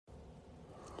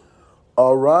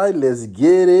All right, let's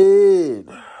get it.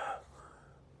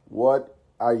 What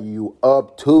are you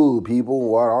up to, people?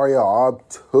 What are you up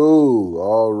to?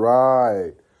 All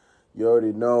right. You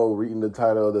already know, reading the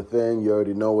title of the thing, you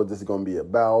already know what this is going to be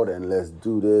about, and let's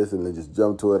do this and let's just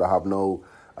jump to it. I have no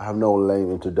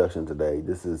lame introduction today.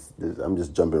 I'm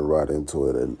just jumping right into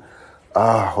it, and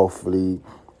hopefully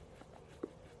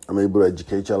I'm able to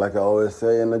educate y'all, like I always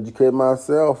say, and educate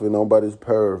myself. Nobody's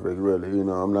perfect, really.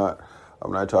 I'm not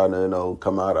trying to,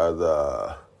 come out as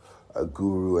a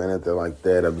guru or anything like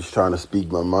that. I'm just trying to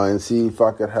speak my mind, see if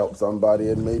I could help somebody,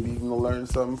 and maybe even learn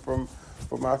something for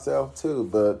myself too.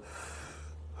 But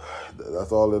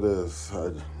that's all it is.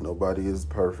 Nobody is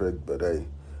perfect, but hey,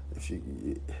 if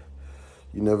you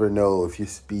never know, if you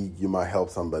speak, you might help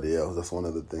somebody else. That's one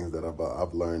of the things that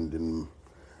I've learned in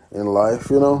life.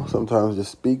 Sometimes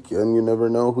just speak, and you never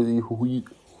know who you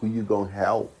gonna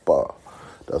help.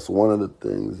 That's one of the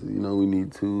things we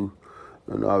need to,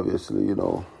 and obviously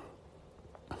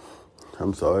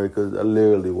I'm sorry because I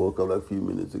literally woke up like a few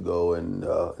minutes ago, and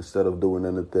instead of doing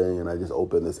anything, and I just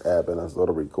opened this app and I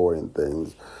started recording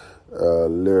things.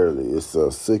 Literally, it's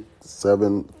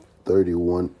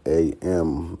 7:31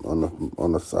 a.m.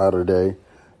 on a Saturday,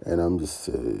 and I'm just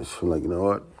like, you know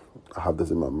what? I have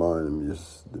this in my mind, and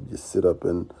just sit up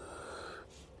and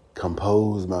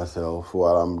compose myself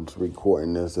while I'm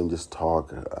recording this and just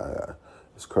talk.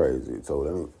 It's crazy. So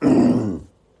let me.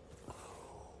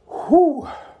 Whew.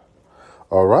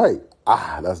 All right.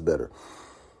 That's better.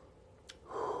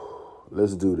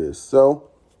 Let's do this. So,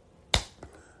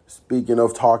 speaking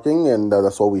of talking, and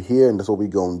that's what we're here, and that's what we're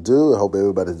going to do. I hope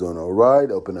everybody's doing all right.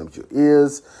 Open up your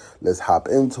ears. Let's hop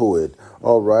into it.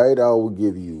 All right. I will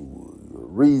give you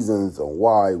reasons on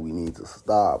why we need to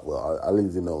stop. Well, at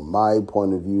least, my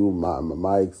point of view,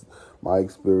 my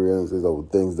experiences of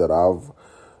things that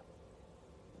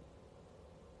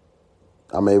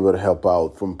I'm able to help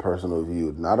out from personal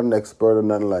view. Not an expert or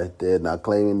nothing like that. Not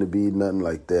claiming to be nothing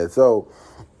like that. So,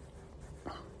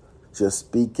 just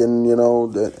speaking,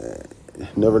 that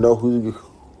never know who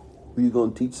you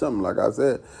gonna teach something. Like I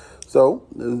said, so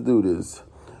let's do this.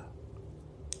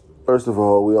 First of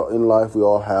all, we all in life. We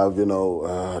all have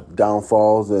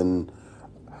downfalls and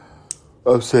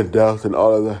ups and downs and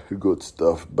all of that good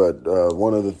stuff. But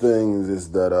one of the things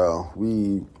is that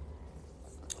we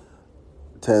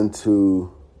tend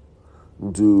to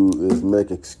do is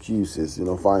make excuses.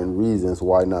 Find reasons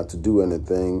why not to do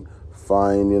anything.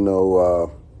 Find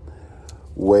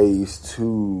ways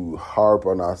to harp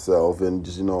on ourselves and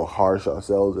just harsh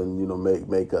ourselves and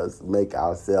make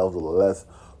ourselves less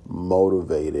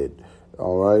motivated.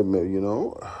 All right,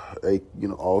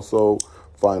 also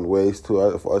find ways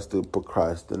for us to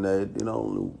procrastinate.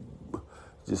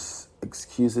 Just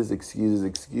excuses. Excuses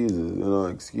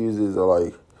are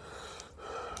like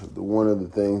one of the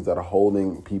things that are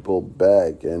holding people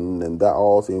back, and that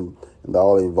all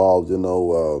involves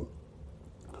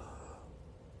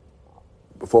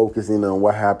focusing on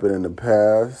what happened in the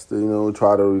past,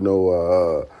 try to,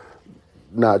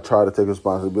 not try to take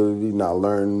responsibility, not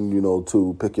learn,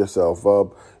 to pick yourself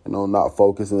up, not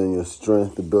focusing on your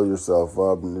strength to build yourself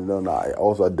up, and, not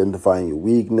also identifying your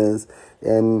weakness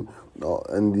and all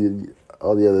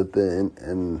the other thing.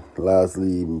 And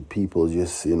lastly, people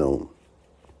just,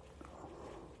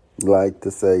 like to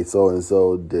say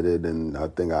so-and-so did it, and I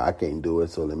think I can't do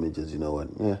it, so let me just,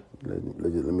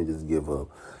 let me just give up.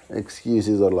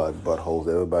 Excuses are like buttholes.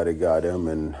 Everybody got them,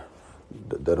 and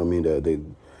that don't mean that they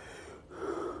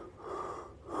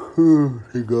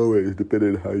go away. It's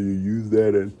depending on how you use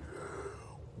that. And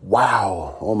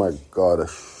wow, oh my God, I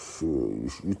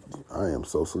am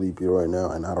so sleepy right now,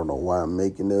 and I don't know why I'm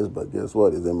making this, but guess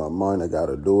what? It's in my mind. I got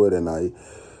to do it, and I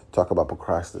talk about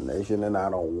procrastination, and I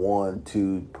don't want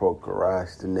to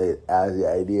procrastinate as the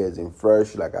idea isn't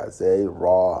fresh, like I say,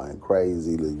 raw and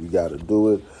crazy. Like, you got to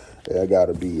do it. I got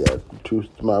to be true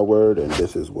to my word, and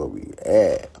this is where we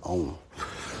at. All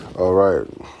right.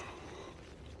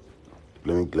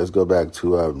 Let's go back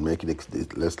to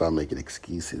let's stop making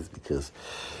excuses, because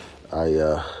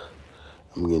I'm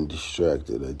getting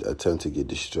distracted. I tend to get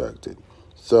distracted.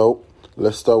 So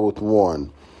let's start with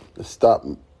one. Let's stop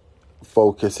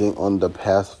focusing on the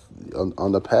past,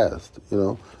 on the past,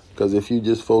 because if you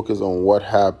just focus on what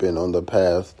happened on the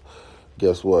past,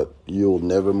 guess what? You'll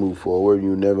never move forward.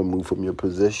 You never move from your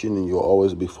position, and you'll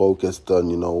always be focused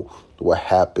on, what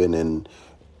happened and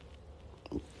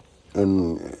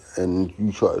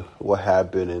you try what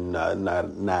happened, and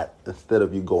not instead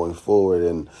of you going forward.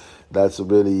 And that's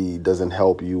really doesn't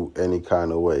help you any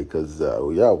kind of way, because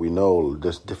we know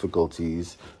there's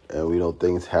difficulties, and we know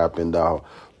things happen now,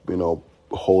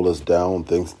 hold us down,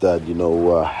 things that,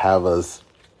 have us,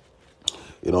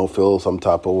 feel some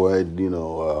type of way,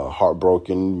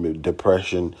 heartbroken,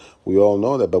 depression. We all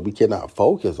know that, but we cannot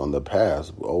focus on the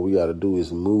past. All we got to do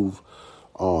is move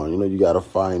on. You got to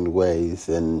find ways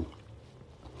and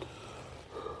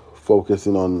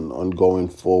focusing on going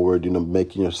forward,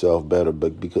 making yourself better.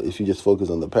 But because if you just focus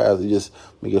on the past, you just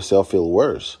make yourself feel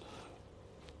worse.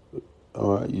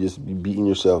 All right, you just be beating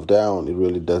yourself down. It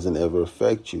really doesn't ever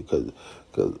affect you because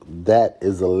that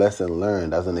is a lesson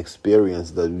learned. That's an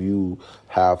experience that you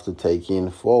have to take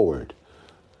in forward.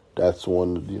 That's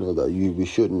one, that we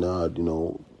should not,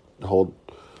 hold,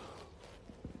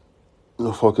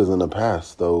 focus on the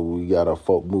past. Though we gotta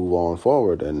move on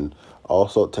forward and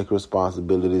also take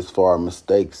responsibilities for our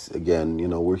mistakes. Again,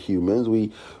 we're humans.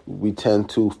 We tend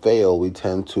to fail. We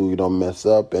tend to, mess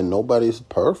up, and nobody's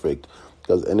perfect.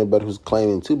 Because anybody who's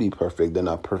claiming to be perfect, they're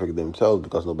not perfect themselves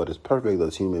because nobody's perfect.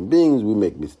 As human beings, we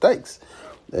make mistakes.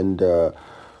 And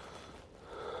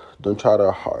don't try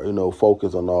to,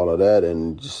 focus on all of that,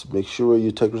 and just make sure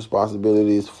you take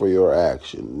responsibilities for your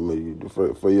action,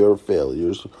 for your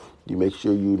failures. You make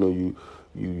sure,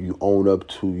 you own up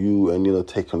to you and,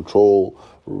 take control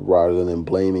rather than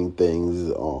blaming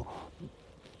things.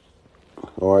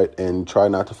 All right, and try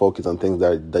not to focus on things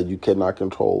that you cannot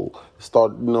control.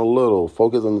 Start, little.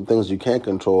 Focus on the things you can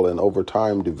control, and over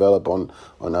time, develop on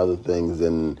other things.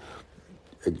 And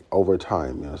over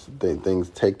time, things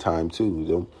take time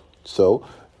too. So,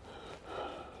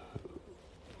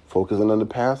 focusing on the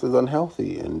past is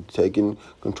unhealthy, and taking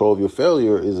control of your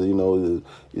failure is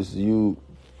you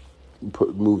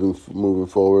moving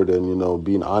forward and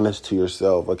being honest to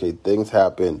yourself. Okay, things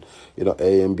happen,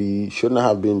 A and B shouldn't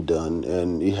have been done,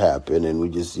 and it happened, and we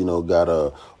just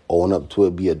gotta own up to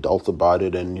it, be adults about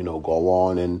it, and go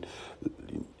on and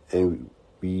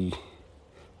we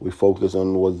focus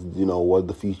on what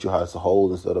the future has to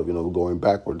hold instead of going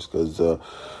backwards. Because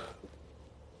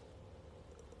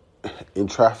in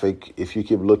traffic, if you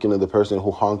keep looking at the person who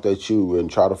honked at you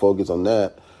and try to focus on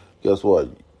that, guess what?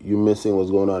 You're missing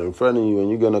what's going on in front of you, and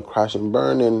you're gonna crash and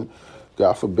burn. And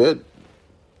God forbid,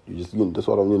 that's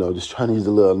what I'm just trying to use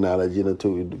a little analogy,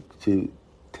 to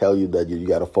tell you that you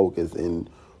got to focus in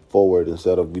forward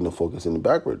instead of focusing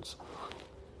backwards.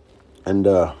 And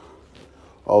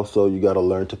also, you got to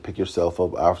learn to pick yourself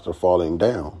up after falling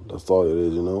down. That's all it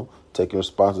is, taking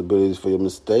responsibilities for your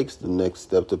mistakes. The next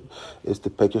step is to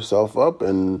pick yourself up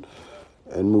and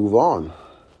move on.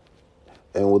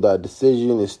 And with that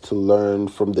decision is to learn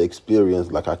from the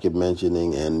experience, like I keep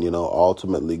mentioning, and,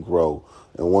 ultimately grow.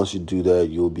 And once you do that,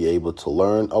 you'll be able to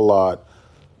learn a lot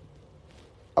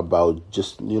about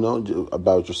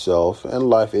about yourself and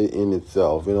life in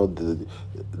itself.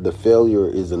 The failure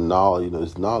is a knowledge,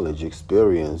 it's knowledge,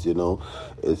 experience,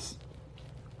 it's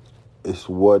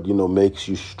what, makes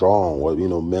you strong, what,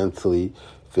 mentally,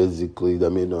 physically,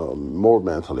 more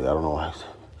mentally, I don't know,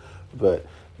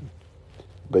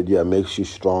 but yeah, it makes you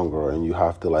stronger, and you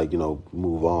have to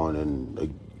move on,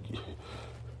 and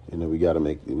we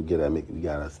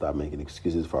gotta stop making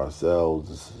excuses for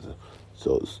ourselves,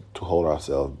 so to hold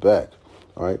ourselves back.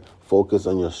 All right, focus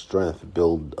on your strength,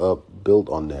 build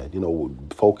on that.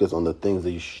 Focus on the things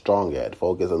that you're strong at.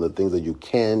 Focus on the things that you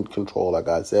can control. Like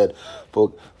I said,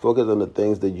 focus on the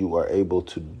things that you are able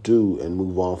to do, and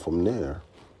move on from there.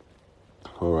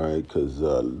 All right, because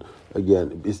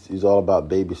again, it's all about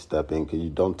baby stepping. Because you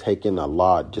don't take in a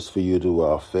lot just for you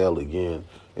to fail again.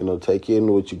 Take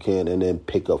in what you can and then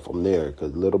pick up from there.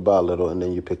 Because little by little, and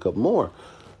then you pick up more.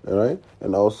 All right,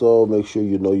 and also make sure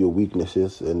you know your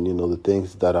weaknesses and the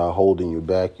things that are holding you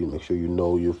back. You make sure you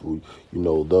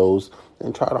know those,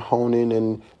 and try to hone in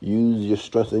and use your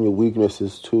strengths and your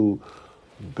weaknesses to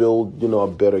build, a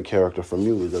better character from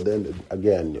you. And then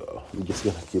again, I'm just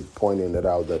gonna keep pointing it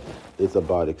out that it's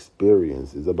about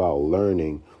experience. It's about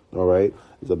learning. All right,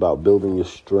 it's about building your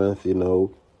strength.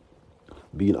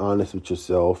 Being honest with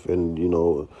yourself, and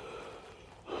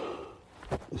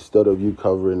instead of you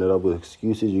covering it up with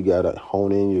excuses, you gotta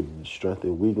hone in your strengths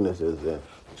and weaknesses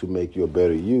to make you a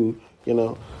better you.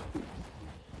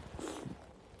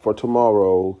 For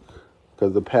tomorrow.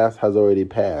 Because the past has already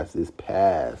passed. It's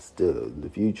past. The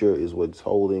future is what's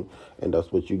holding, and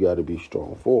that's what you got to be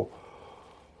strong for.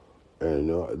 And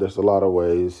there's a lot of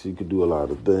ways you could do a lot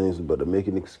of things, but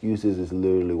making excuses is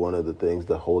literally one of the things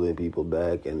that holding people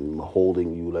back and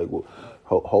holding you,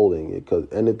 holding it. Because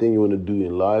anything you want to do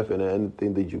in life, and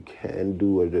anything that you can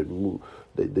do or that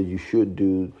you should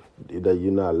do, that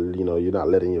you're not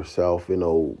letting yourself,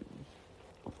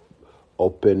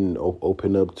 open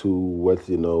up to what's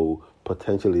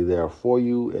potentially there for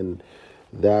you, and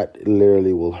that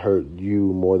literally will hurt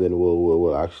you more than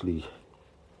will actually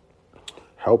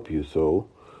help you. So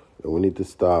we need to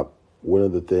stop. One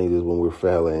of the things is when we're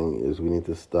failing is we need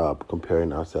to stop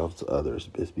comparing ourselves to others.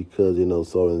 It's because,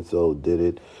 so and so did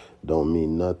it don't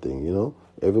mean nothing,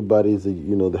 Everybody's, they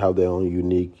have their own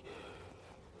unique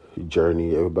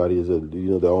journey. Everybody is their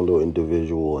own little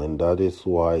individual, and that is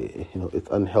why, it's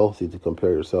unhealthy to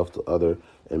compare yourself to other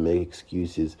and make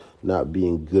excuses not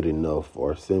being good enough,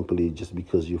 or simply just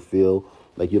because you feel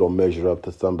like you don't measure up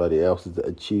to somebody else's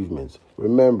achievements.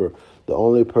 Remember, the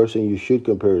only person you should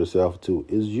compare yourself to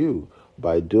is you.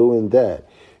 By doing that,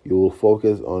 you will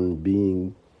focus on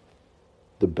being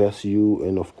the best you,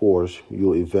 and of course,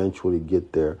 you'll eventually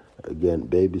get there. Again,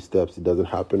 baby steps. It doesn't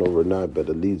happen overnight, but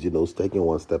at least, it's taking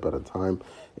one step at a time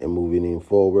and moving in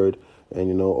forward.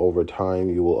 And, over time,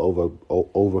 you will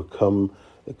overcome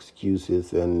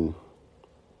excuses and,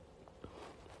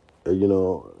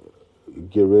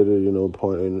 get rid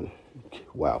of,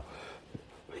 wow,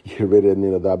 get rid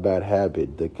of, that bad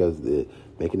habit, because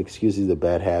making excuses is a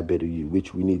bad habit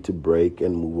which we need to break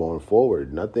and move on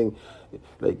forward. Nothing,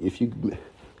 like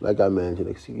I mentioned,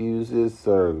 excuses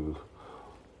are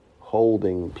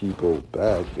holding people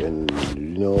back, and,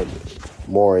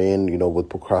 more with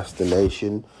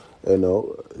procrastination,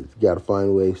 you got to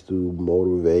find ways to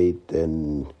motivate.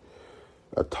 And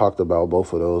I talked about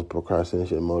both of those,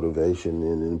 procrastination and motivation,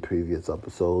 in previous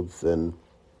episodes. And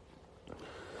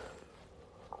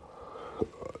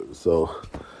so,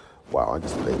 wow, I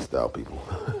just spaced out, people.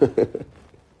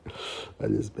 I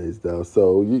just spaced out.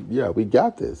 So, we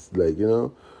got this.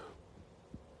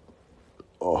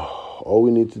 All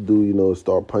we need to do, is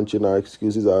start punching our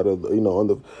excuses out of,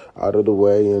 out of the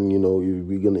way, and,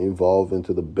 we're going to evolve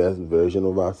into the best version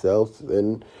of ourselves.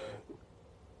 And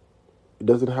it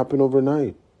doesn't happen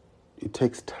overnight. It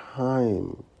takes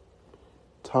time,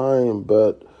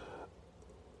 but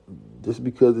just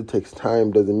because it takes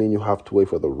time doesn't mean you have to wait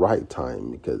for the right time,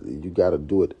 because you got to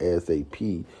do it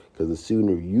ASAP. Because the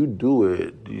sooner you do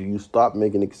it, you stop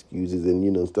making excuses, and,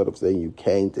 instead of saying you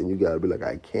can't, and you got to be like,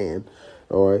 I can,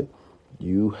 all right?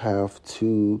 You have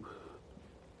to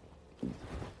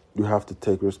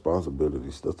take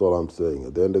responsibilities. That's all I'm saying.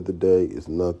 At the end of the day, it's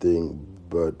nothing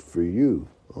but for you,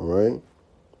 all right?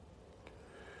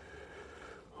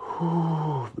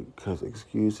 Because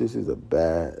excuses is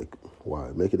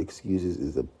making excuses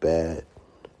is a bad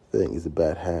thing. It's a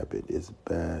bad habit. It's a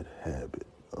bad habit,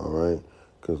 all right?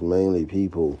 Because mainly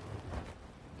people,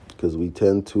 because we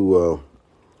tend to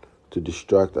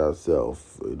distract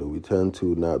ourselves. We tend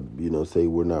to not, say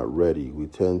we're not ready. We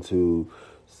tend to,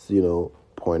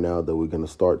 point out that we're going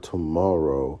to start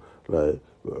tomorrow. Like,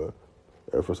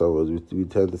 for some of us, we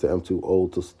tend to say, I'm too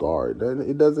old to start. And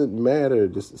it doesn't matter.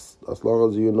 Just as long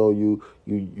as do you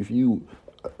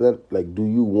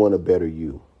want a better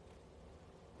you?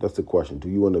 That's the question. Do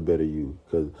you want a better you?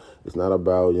 Because it's not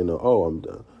about,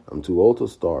 I'm too old to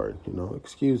start.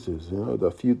 Excuses. The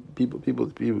few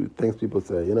things people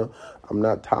say. I'm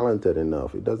not talented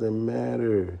enough. It doesn't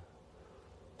matter.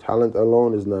 Talent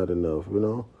alone is not enough.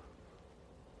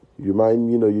 You might,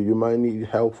 you might need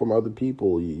help from other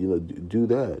people. Do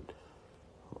that.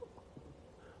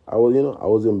 I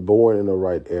wasn't born in the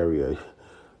right area.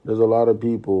 There's a lot of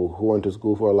people who went to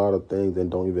school for a lot of things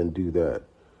and don't even do that.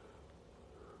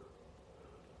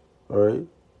 All right?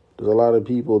 There's a lot of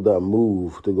people that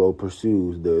move to go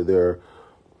pursue their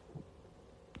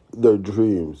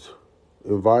dreams.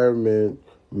 Environment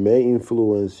may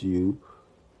influence you,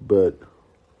 but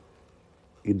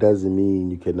it doesn't mean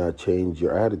you cannot change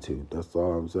your attitude. That's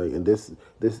all I'm saying. And this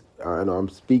I know I'm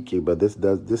speaking, but this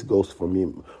goes for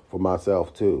me, for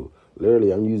myself too. Literally,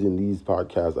 I'm using these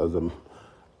podcasts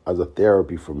as a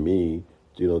therapy for me,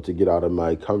 to get out of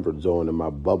my comfort zone and my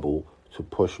bubble, to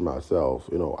push myself.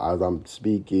 As I'm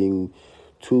speaking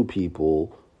to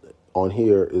people on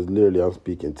here, is literally I'm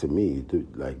speaking to me.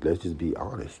 Let's just be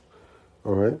honest.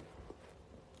 All right.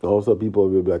 Also, people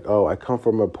will be like, "Oh, I come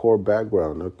from a poor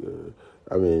background."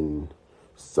 I mean,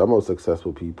 some of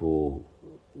successful people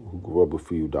who grew up with a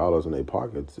few dollars in their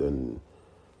pockets, and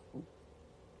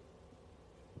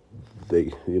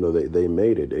they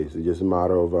made it. It's just a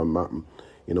matter of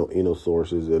inner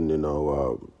sources, and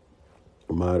a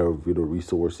matter of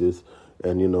resources,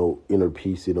 and inner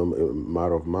peace. A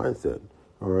matter of mindset.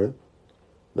 All right.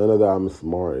 None of that.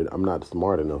 I'm not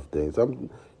smart enough. Things.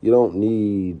 You don't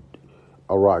need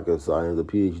a rocket science, a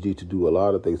PhD to do a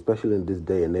lot of things, especially in this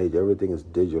day and age. Everything is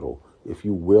digital. If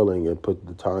you're willing and put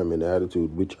the time and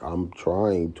attitude, which I'm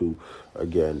trying to,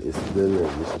 again, this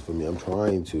is for me. I'm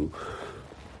trying to.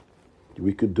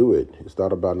 We could do it. It's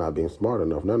not about not being smart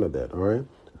enough. None of that. All right.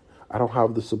 I don't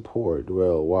have the support.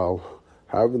 Well, while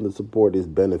having the support is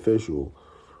beneficial,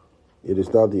 it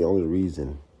is not the only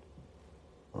reason.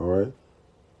 All right.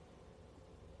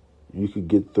 You could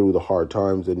get through the hard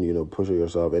times and push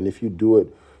yourself. And if you do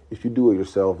it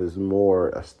yourself, is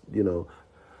more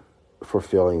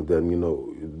fulfilling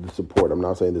than the support. I'm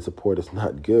not saying the support is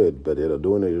not good, but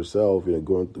doing it yourself,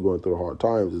 going through hard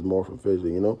times is more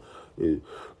fulfilling. It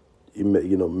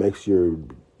makes your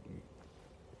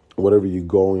whatever you're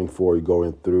going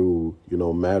through,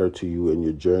 matter to you in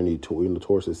your journey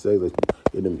towards success.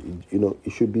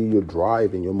 It should be your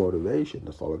drive and your motivation.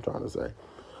 That's all I'm trying to say.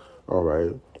 All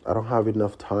right. I don't have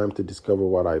enough time to discover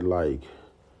what I like,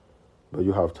 but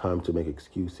you have time to make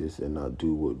excuses and not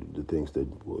do the things that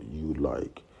what you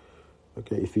like.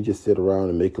 Okay. If you just sit around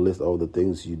and make a list of the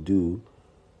things you do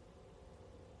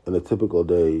in a typical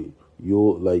day,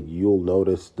 you'll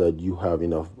notice that you have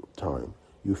enough time.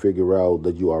 You figure out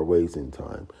that you are wasting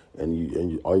time,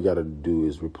 and all you got to do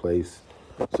is replace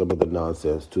some of the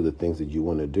nonsense to the things that you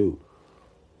want to do.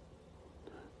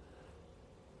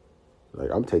 Like,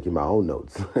 I'm taking my own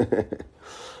notes. I'm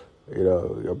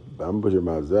pushing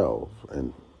myself,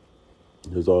 and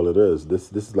here's all it is.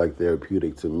 This is like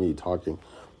therapeutic to me. Talking,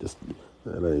 just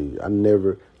I've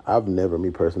never, me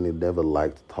personally, never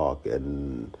liked to talk,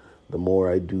 and the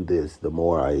more I do this, the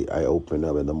more I open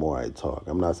up and the more I talk.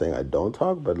 I'm not saying I don't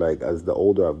talk, but like as the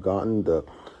older I've gotten, the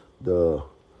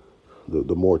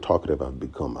more talkative I've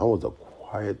become. I was a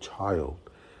quiet child.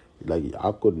 Like,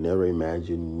 I could never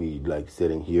imagine me like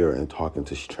sitting here and talking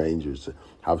to strangers,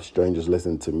 have strangers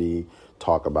listen to me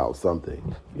talk about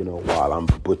something, while I'm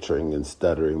butchering and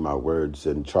stuttering my words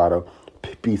and try to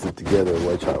piece it together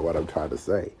what I'm trying to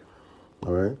say.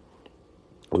 All right.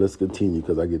 Well, let's continue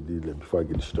because before I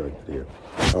get distracted here.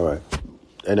 All right.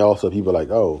 And also people are like,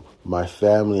 oh, my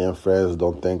family and friends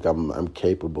don't think I'm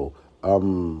capable.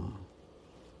 So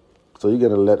you're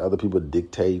going to let other people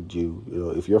dictate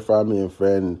you. If your family and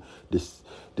friend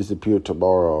disappear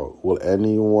tomorrow, will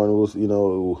any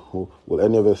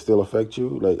of it still affect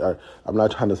you? Like, I'm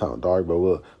not trying to sound dark,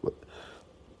 but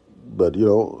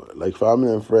like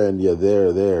family and friend, yeah,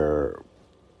 they're there.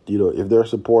 If they're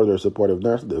supportive, they're supportive.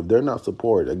 If they're not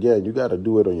supportive, again, you got to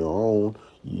do it on your own.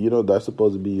 That's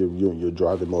supposed to be your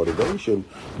driving motivation.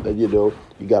 That you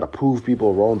got to prove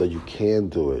people wrong that you can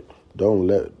do it. Don't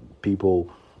let people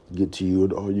get to you.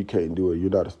 Oh, you can't do it. You're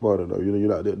not smart enough.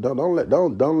 You're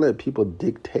not. Don't let people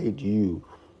dictate you.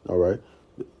 All right.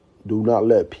 Do not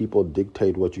let people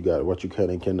dictate what you got, what you can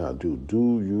and cannot do.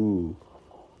 Do you?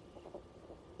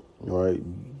 All right.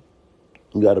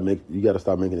 You got to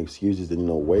stop making excuses and,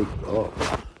 wake up.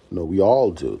 We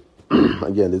all do.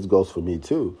 Again, this goes for me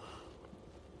too.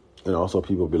 And also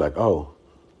people be like, oh,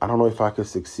 I don't know if I could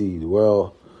succeed.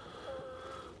 Well,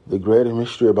 the greater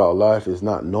mystery about life is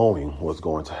not knowing what's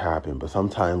going to happen, but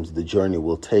sometimes the journey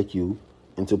will take you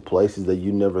into places that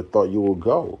you never thought you would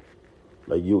go.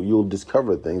 Like you'll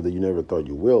discover things that you never thought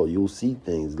you will. You'll see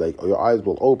things, like your eyes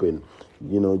will open.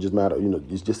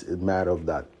 It's just a matter of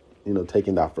that.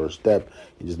 Taking that first step.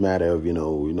 It's just a matter of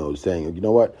saying, you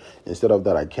know what? Instead of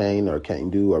that, I can or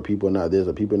can't do, or people are not this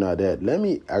or people are not that. Let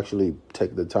me actually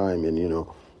take the time and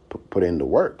put in the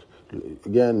work.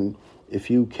 Again, if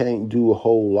you can't do a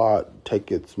whole lot,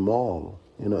 take it small.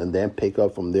 And then pick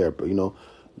up from there. But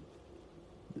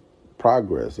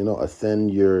progress.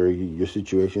 Ascend your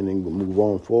situation and move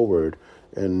on forward.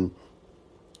 And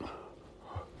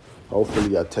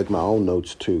hopefully I take my own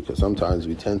notes too, because sometimes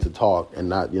we tend to talk and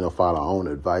not, follow our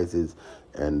own advices,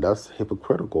 and that's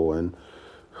hypocritical. And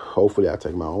hopefully I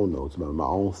take my own notes, my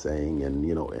own saying, and,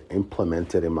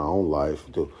 implement it in my own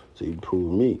life to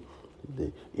improve me.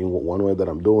 One way that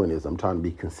I'm doing is I'm trying to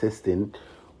be consistent,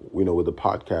 with the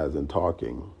podcast and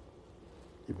talking,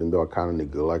 even though I kind of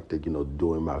neglected,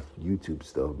 doing my YouTube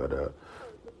stuff, but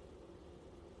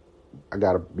I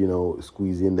got to,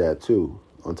 squeeze in that too,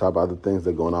 on top of other things that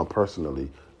are going on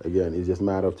personally. Again, it's just a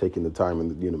matter of taking the time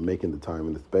and, making the time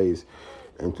and the space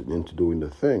into doing the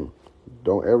thing.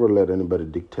 Don't ever let anybody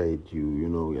dictate you,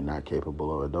 you're not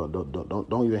capable of it.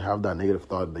 Don't even have that negative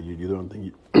thought that you don't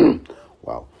think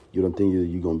you don't think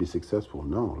you're going to be successful.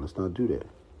 No, let's not do that.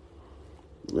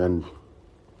 And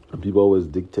people always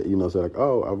dictate, say like,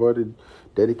 oh, I've already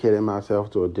dedicated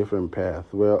myself to a different path.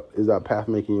 Well, is that path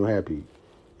making you happy?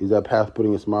 Is that path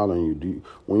putting a smile on you?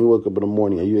 When you wake up in the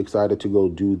morning, are you excited to go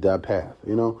do that path?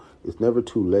 It's never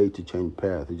too late to change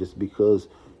path. It's just because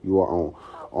you are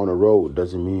on a road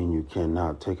doesn't mean you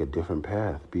cannot take a different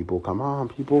path. People, come on,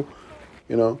 people.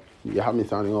 You have me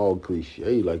sounding all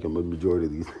cliche like a majority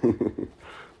of these things.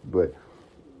 But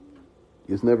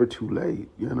it's never too late,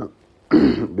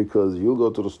 because you'll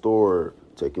go to the store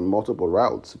taking multiple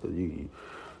routes, but you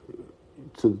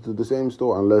to the same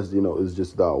store, unless it's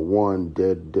just that one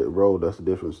dead road. That's a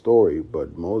different story.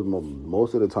 But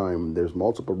most of the time, there's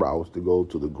multiple routes to go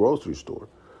to the grocery store.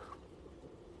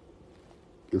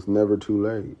 It's never too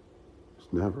late.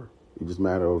 It's never. It just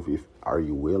matter of if are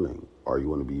you willing, or you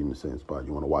want to be in the same spot.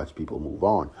 You want to watch people move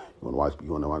on. You want to watch.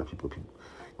 You want to watch people. You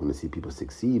want to see people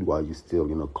succeed while you still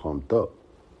clumped up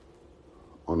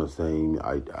on the same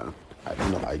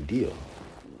idea.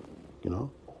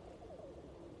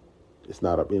 It's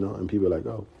not up. And people are like,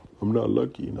 oh, I'm not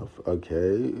lucky enough.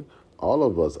 Okay, all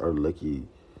of us are lucky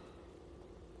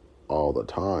all the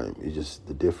time. It's just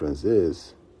the difference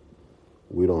is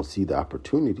we don't see the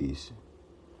opportunities,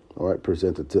 all right,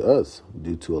 presented to us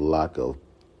due to a lack of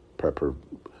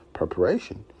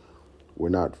preparation. We're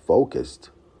not focused.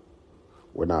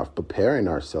 We're not preparing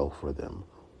ourselves for them.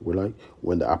 We're like,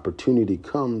 when the opportunity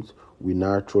comes, we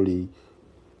naturally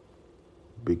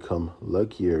become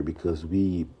luckier because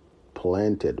we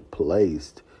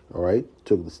placed, all right,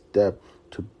 took the step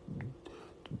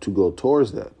to go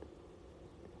towards that.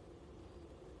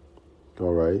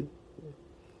 All right.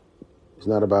 It's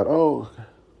not about, oh,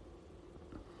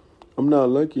 I'm not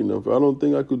lucky enough. I don't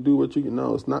think I could do what you can.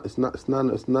 No, it's none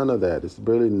of that. It's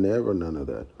really never none of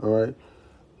that. All right.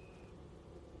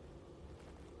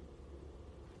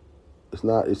 It's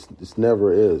not. It's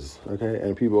never is. Okay.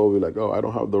 And people will be like, oh, I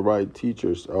don't have the right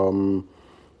teachers.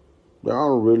 There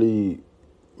aren't really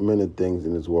many things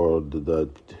in this world that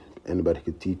anybody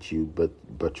could teach you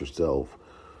but yourself.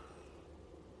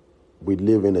 We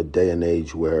live in a day and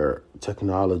age where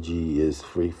technology is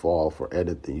free fall for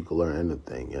anything. You can learn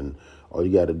anything, and all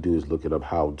you got to do is look it up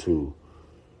how to,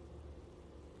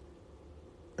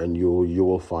 and you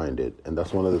will find it. And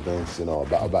that's one of the things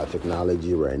about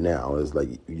technology right now is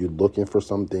like you're looking for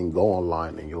something, go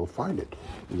online and you'll find it.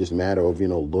 It's just a matter of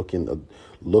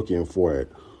looking for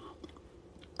it.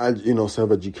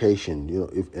 Self-education.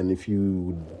 If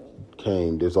you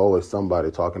came, there's always somebody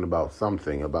talking about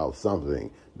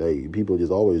something. People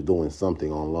just always doing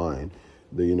something online.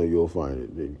 That you'll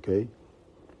find it. Okay.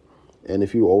 And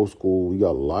if you're old school, you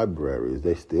got libraries.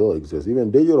 They still exist. Even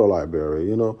digital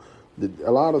library. A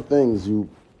lot of things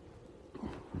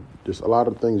there's a lot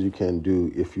of things you can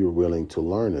do if you're willing to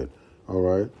learn it. All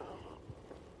right.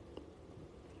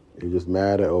 It's just a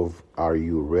matter of, are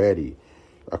you ready?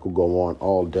 I could go on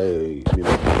all day.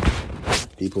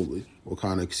 People, what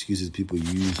kind of excuses people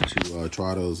use to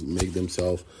try to make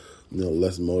themselves,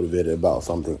 less motivated about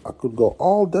something. I could go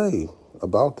all day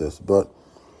about this, but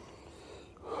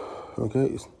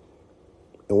okay.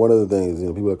 And one of the things,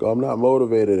 people are like, oh, I'm not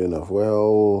motivated enough.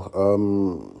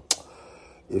 Well,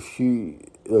 if you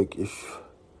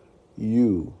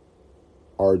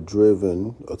are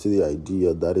driven to the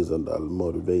idea, that is a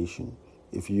motivation.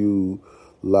 If you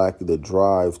lack the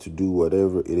drive to do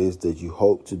whatever it is that you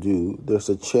hope to do, there's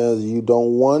a chance you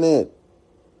don't want it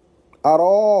at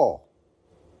all.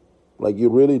 Like, you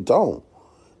really don't.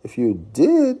 If you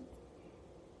did,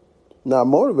 not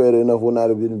motivated enough will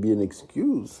not even be an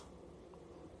excuse.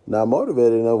 Not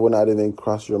motivated enough will not even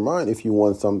cross your mind if you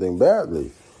want something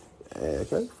badly.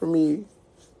 Okay, for me,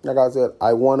 like I said,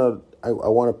 I wanna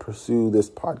pursue this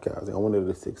podcast. I wanted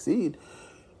to succeed.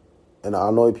 And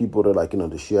I know people that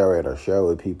to share it or share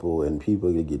with people, and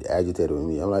people get agitated with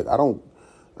me. I'm like, I don't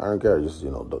care. Just,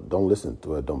 don't listen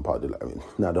to it. Don't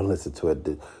listen to it.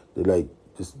 They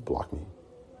just block me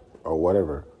or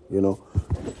whatever,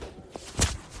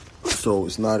 So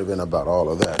it's not even about all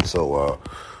of that. So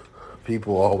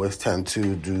people always tend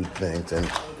to do things and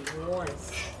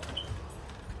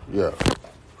yeah.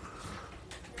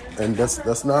 And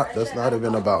that's not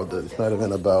even about it's not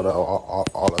even about all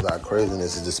of that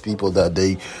craziness. It's just people that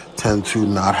they tend to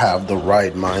not have the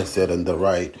right mindset and the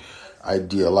right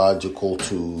ideological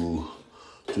to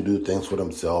do things for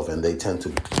themselves, and they tend to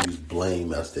use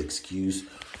blame as the excuse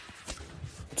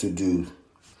to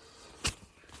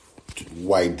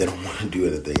why they don't want to do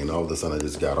anything, and all of a sudden I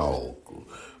just got all.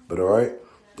 But all right,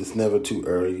 it's never too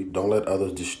early. Don't let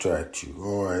others distract you.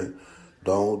 All right,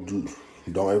 don't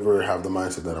ever have the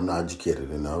mindset that I'm not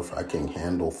educated enough. I can't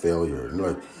handle failure.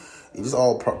 It's just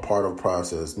all part of the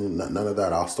process. None of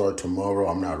that. I'll start tomorrow.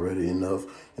 I'm not ready enough.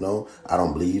 I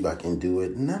don't believe I can do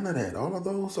it. None of that. All of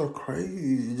those are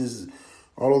crazy.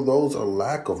 All of those are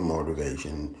lack of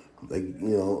motivation.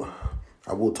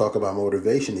 I will talk about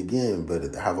motivation again,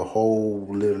 but I have a whole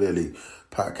literally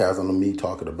podcast on me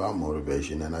talking about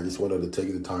motivation. And I just wanted to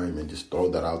take the time and just throw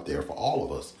that out there for all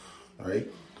of us. All right.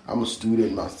 I'm a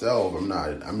student myself.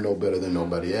 I'm no better than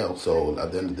nobody else. So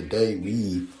at the end of the day,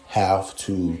 we have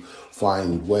to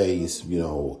find ways,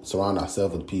 surround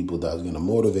ourselves with people that's going to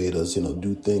motivate us,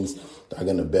 do things that are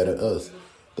going to better us.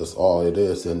 That's all it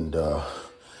is. And I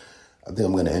think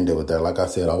I'm going to end it with that. Like I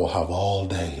said, I will have all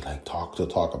day,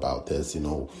 talk about this,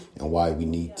 and why we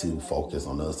need to focus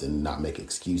on us and not make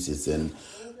excuses. And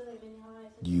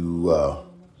you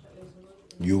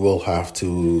will have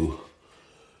to,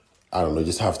 I don't know,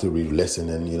 just have to re-listen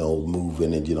and, move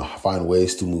in and, find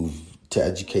ways to move to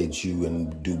educate you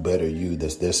and do better you.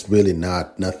 There's really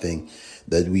nothing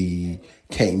that we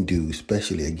can't do,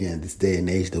 especially, again, this day and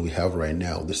age that we have right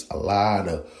now. There's a lot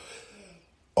of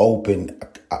open,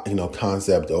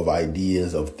 concept of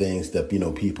ideas of things that,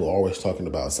 people are always talking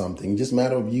about something. It's just a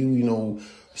matter of you,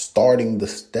 starting the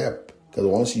step. Because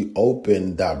once you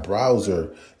open that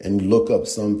browser and look up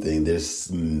something, there's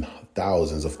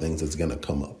thousands of things that's going to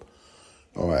come up.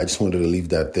 All right, I just wanted to leave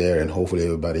that there, and hopefully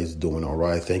everybody's doing all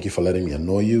right. Thank you for letting me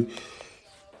annoy you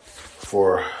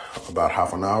for about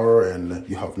half an hour, and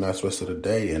you have a nice rest of the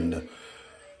day. And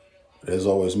there's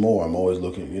always more. I'm always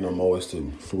looking, I'm always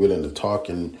willing to talk,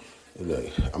 and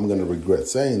I'm going to regret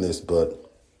saying this, but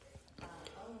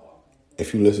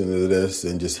if you listen to this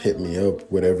and just hit me up,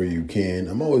 whatever you can,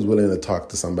 I'm always willing to talk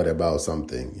to somebody about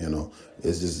something,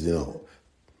 It's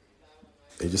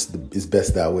just, it's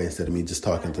best that way instead of me just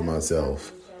talking to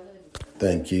myself.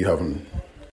 Thank you.